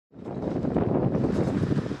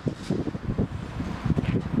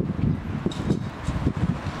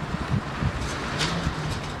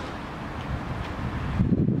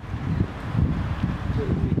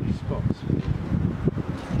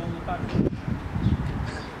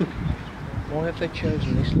Why have they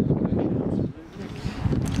chosen this location?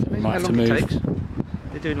 Might How have to long it move. takes?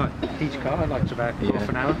 They're doing like each car, like it's about half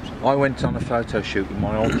an hour. I went on a photo shoot with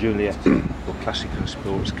my old Juliet, or classical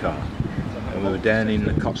sports car, and we were down in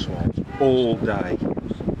the Cotswolds all day,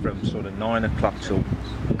 from sort of 9 o'clock till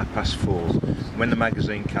 4:30. When the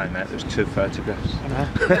magazine came out, there was 2 photographs.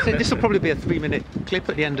 I think this will probably be a 3-minute clip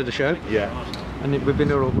at the end of the show. Yeah. And we've been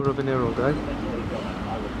here all day.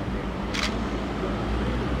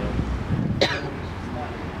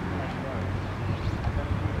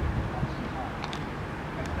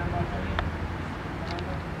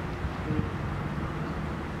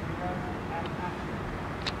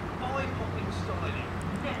 Eye-popping styling,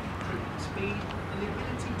 neck-dripping speed, and the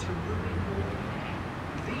ability to ruin your hair.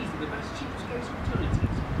 These are the best cheapskate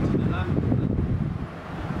alternatives to the lamp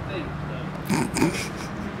thing.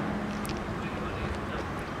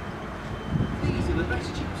 These are the best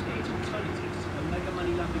cheapskate alternatives to the Mega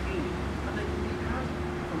Money Lamborghini, and they can be had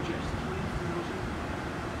from just 20,000.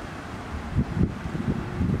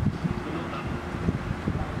 But not that one.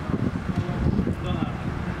 Not that one.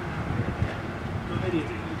 Not any of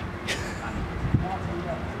these.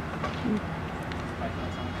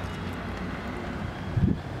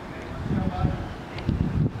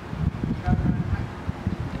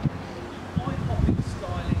 Eye-popping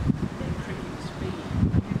styling, neck-cricking speed,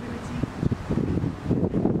 and the ability to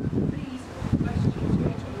these are the best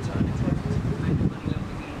cheapskate alternatives to the Mega Money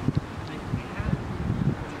Lamborghini. They can be had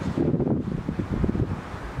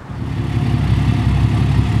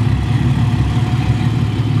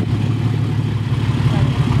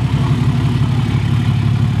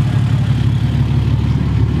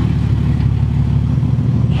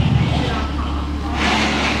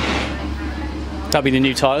That'll be the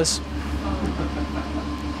new tyres.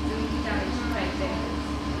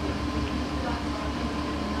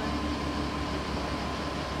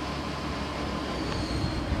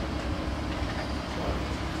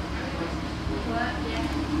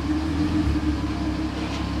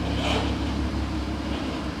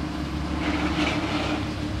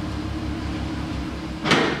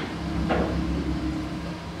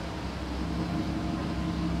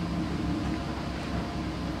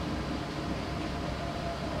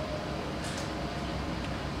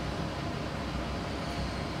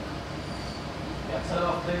 turn it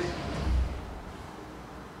off, please.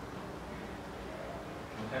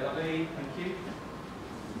 Okay, lovely, thank you.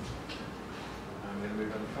 I'm going to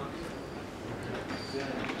move on the front.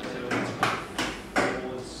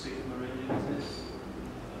 Forward Sigma engine, isn't it?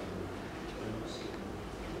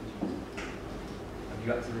 Have you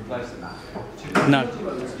got to replace the map? No.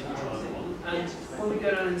 And when we go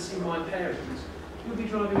down and see my parents, you'll be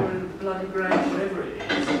driving around in the bloody ground, whatever it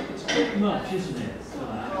is. It's a bit much, isn't it?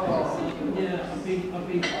 Yeah, I've been more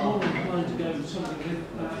inclined to go with something with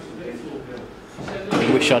perhaps a bit of floor bill.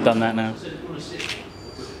 I wish I'd done that now. Then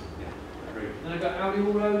I got Audi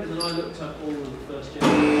All Road, and then I looked up all of the first gen All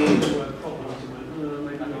Road problems and went, no,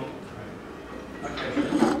 maybe not. Okay.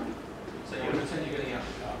 So you're pretending you're getting out of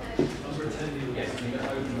the car? I'm pretending, yes, and you're going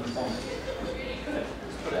to open the bonnet. Good.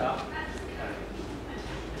 Let's put it up. Okay.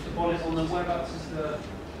 Is the bonnet on the whereabouts is the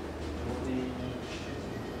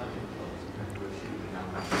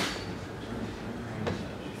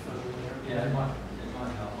yeah, it might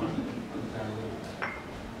help.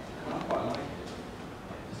 I quite like it.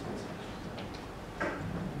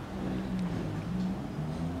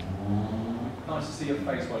 Nice to see your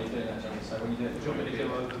face while you're doing that, Johnny. So when you do it, do you want me to go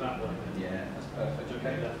over that one? Yeah, that's perfect.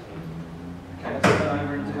 Okay, okay, let's go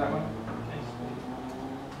over and do that one.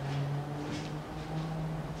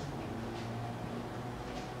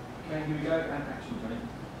 Okay, here we go, and action, Johnny.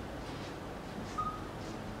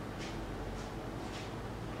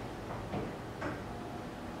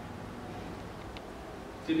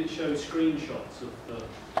 Did it show screenshots of the...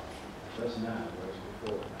 That's now, whereas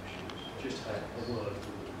before just had a word.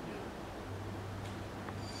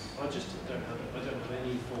 I just don't have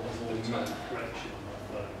any form of automatic correction on my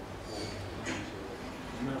phone or computer.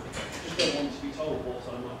 No. Just don't want to be told what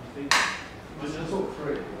I might be thinking. Just talk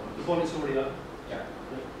through it. The bonnet's already up. Yeah.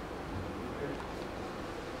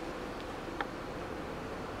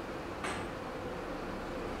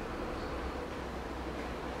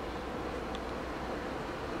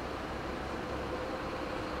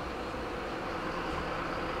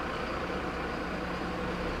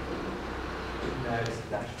 No, it's a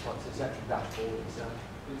dashboard, it's an actual dashboard itself.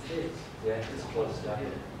 It's this. Yeah, it's close to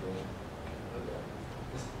here.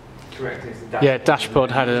 Correct, it's the dashboard. Yeah,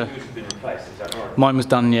 dashboard had a... Been replaced, is that right? Mine was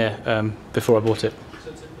done, yeah, before I bought it.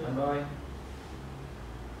 And by.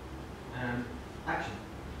 And action.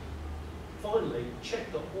 Final Finally,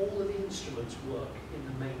 check that all of the instruments work in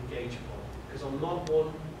the main gauge part, because on Mark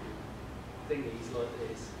 1 thingies like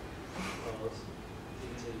this, R's,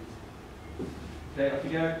 DTs. Okay, off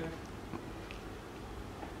you go.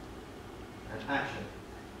 And action.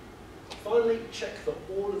 Finally, check that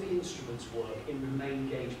all of the instruments work in the main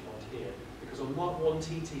gauge part here, because on Mark 1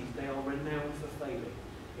 TTs they are renowned for failing.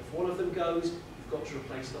 If one of them goes, you've got to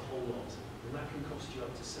replace the whole lot, and that can cost you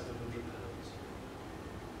up to £700.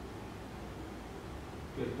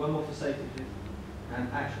 Good. One more for safety, please.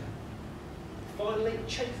 And action. Finally,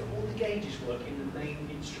 check that all the gauges work in the main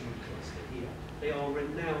instrument cluster here. They are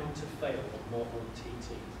renowned to fail on Mark 1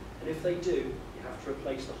 TTs, and if they do, you have to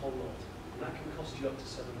replace the whole lot, and that can cost you up to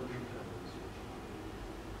 £700.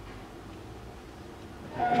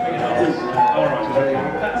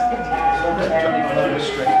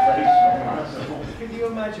 Can you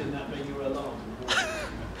imagine that when you were alarmed?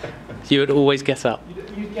 You would always get up.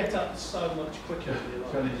 You'd get up so much quicker.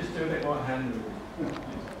 So they just do a bit like hand movement.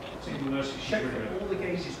 Check that all the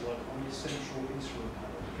gauges work on your central instrument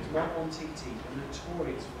panel, because Mark 1 TTs are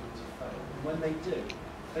notorious for them to fail, and when they do,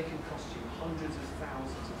 they can cost you hundreds of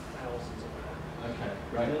thousands of pounds. Okay, And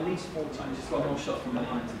right. at least 4 times. Just one more shot from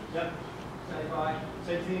behind. Yep. Okay, bye.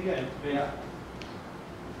 Same thing again. Yeah.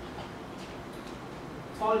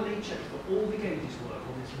 Finally, check that all the gauges work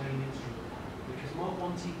on this main instrument panel, because Mark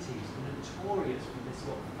 1 TTs are notorious for this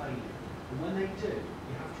lot of failure, and when they do,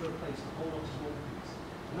 you have to replace the whole lot of small bits,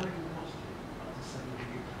 and that can cost you up to £700.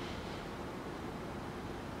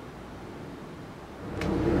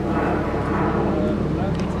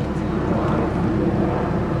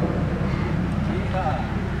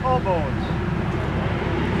 All boards.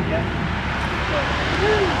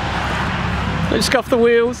 Don't scuff the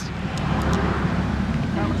wheels.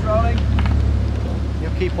 Cameras rolling.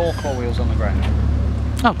 You'll keep all 4 wheels on the ground.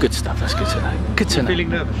 Oh, good stuff. That's good to know. Good to know. Feeling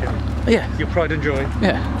nervous, yeah? Yeah. Your pride and joy.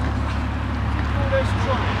 Yeah.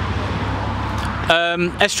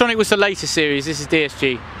 S-Tronic was the later series. This is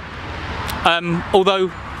DSG. Although,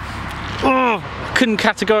 I couldn't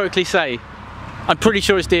categorically say. I'm pretty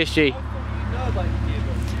sure it's DSG.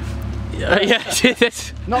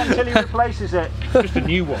 Yes. Not until he replaces it. Just a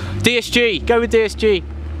new one. DSG. Go with DSG.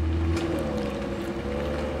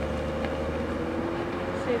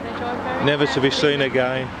 Never to be seen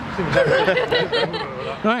again.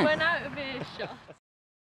 Right. Went out of earshot.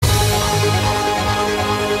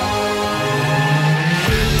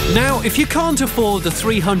 Now, if you can't afford the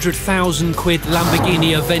 £300,000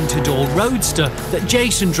 Lamborghini Aventador Roadster that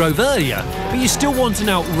Jason drove earlier, but you still want an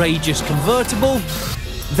outrageous convertible,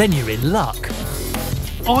 then you're in luck.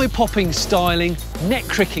 Eye-popping styling,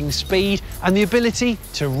 neck-cricking speed, and the ability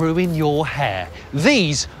to ruin your hair.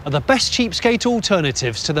 These are the best cheapskate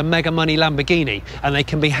alternatives to the mega money Lamborghini, and they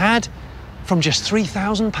can be had from just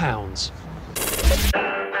 £3,000.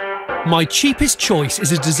 My cheapest choice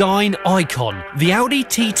is a design icon, the Audi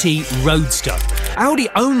TT Roadster. Audi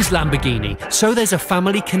owns Lamborghini, so there's a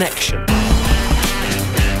family connection.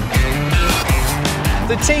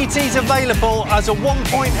 The TT is available as a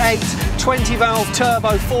 1.8 20-valve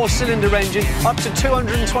turbo 4-cylinder engine up to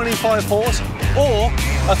 225 horse, or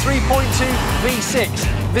a 3.2 V6,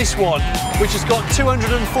 this one, which has got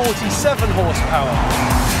 247 horsepower.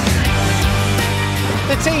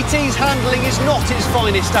 The TT's handling is not its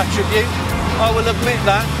finest attribute, I will admit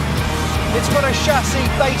that. It's got a chassis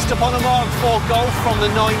based upon a Mark IV Golf from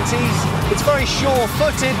the 90s. It's very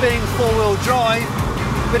sure-footed, being 4-wheel drive,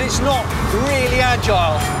 but it's not really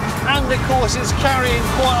agile. And of course, it's carrying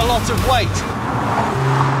quite a lot of weight.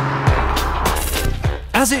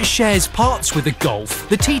 As it shares parts with the Golf,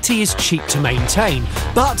 the TT is cheap to maintain,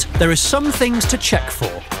 but there are some things to check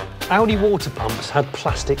for. Audi water pumps had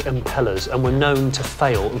plastic impellers and were known to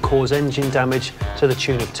fail and cause engine damage to the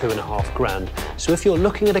tune of £2,500. So if you're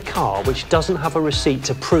looking at a car which doesn't have a receipt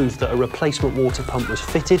to prove that a replacement water pump was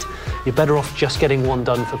fitted, you're better off just getting one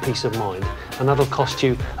done for peace of mind, and that'll cost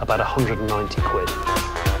you about 190 quid.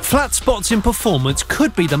 Flat spots in performance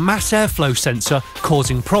could be the mass airflow sensor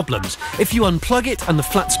causing problems. If you unplug it and the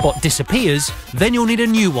flat spot disappears, then you'll need a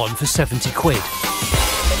new one for 70 quid.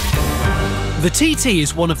 The TT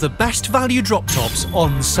is one of the best value drop tops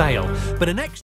on sale, but an extra